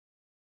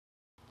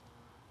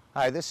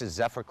Hi, this is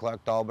Zephyr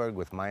Clarke-Dolberg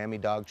with Miami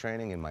Dog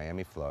Training in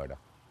Miami, Florida.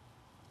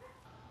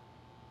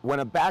 When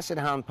a Basset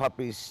Hound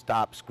puppy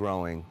stops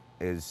growing,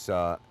 it's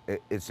kind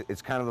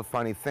of a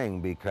funny thing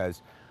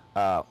because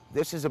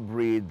this is a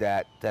breed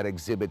that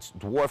exhibits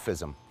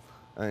dwarfism.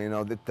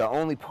 The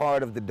only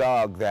part of the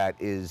dog that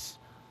is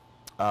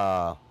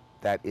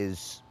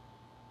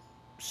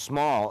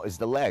small is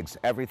the legs.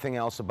 Everything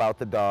else about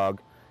the dog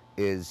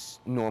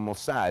is normal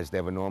size. They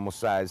have a normal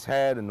size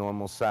head, a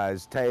normal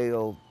size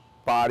tail,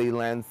 body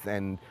length,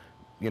 and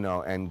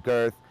and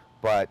girth,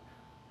 but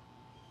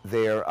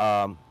their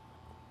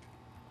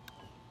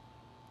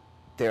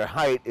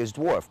height is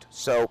dwarfed.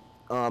 So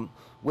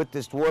with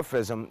this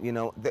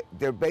dwarfism,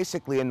 they're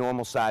basically a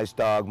normal sized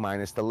dog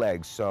minus the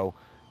legs. So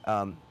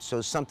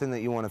something that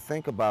you want to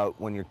think about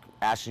when you're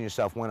asking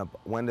yourself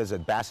when does a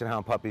Basset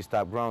Hound puppy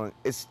stop growing?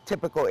 It's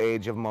typical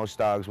age of most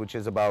dogs, which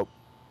is about,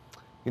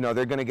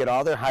 they're going to get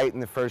all their height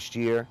in the first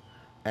year,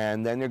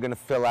 and then they're going to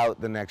fill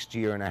out the next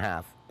year and a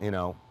half.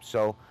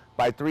 So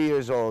by 3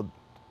 years old,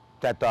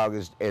 that dog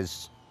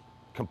is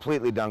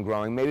completely done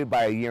growing. Maybe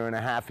by a year and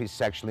a half he's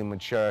sexually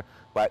mature,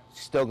 but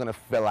still going to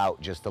fill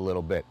out just a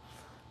little bit.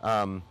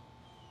 Now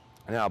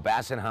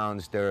Basset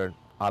Hounds, they're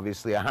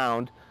obviously a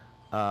hound,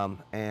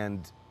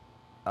 and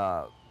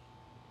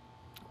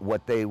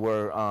what they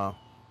were,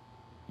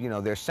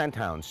 they're scent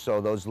hounds.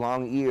 So those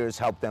long ears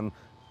help them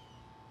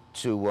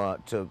to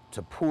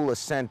pool a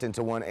scent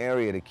into one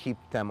area to keep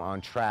them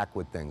on track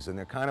with things. And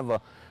they're kind of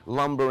a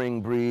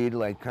lumbering breed,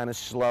 like kind of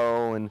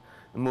slow and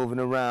moving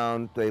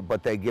around.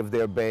 But they give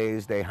their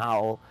bays, they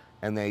howl,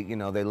 and they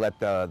let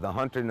the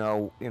hunter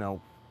know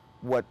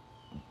what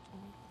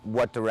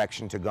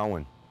direction to go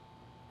in.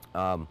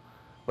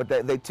 But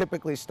they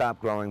typically stop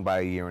growing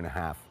by a year and a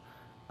half.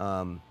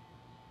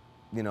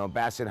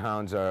 Basset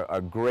Hounds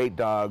are great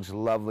dogs,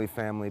 lovely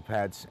family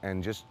pets,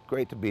 and just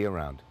great to be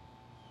around.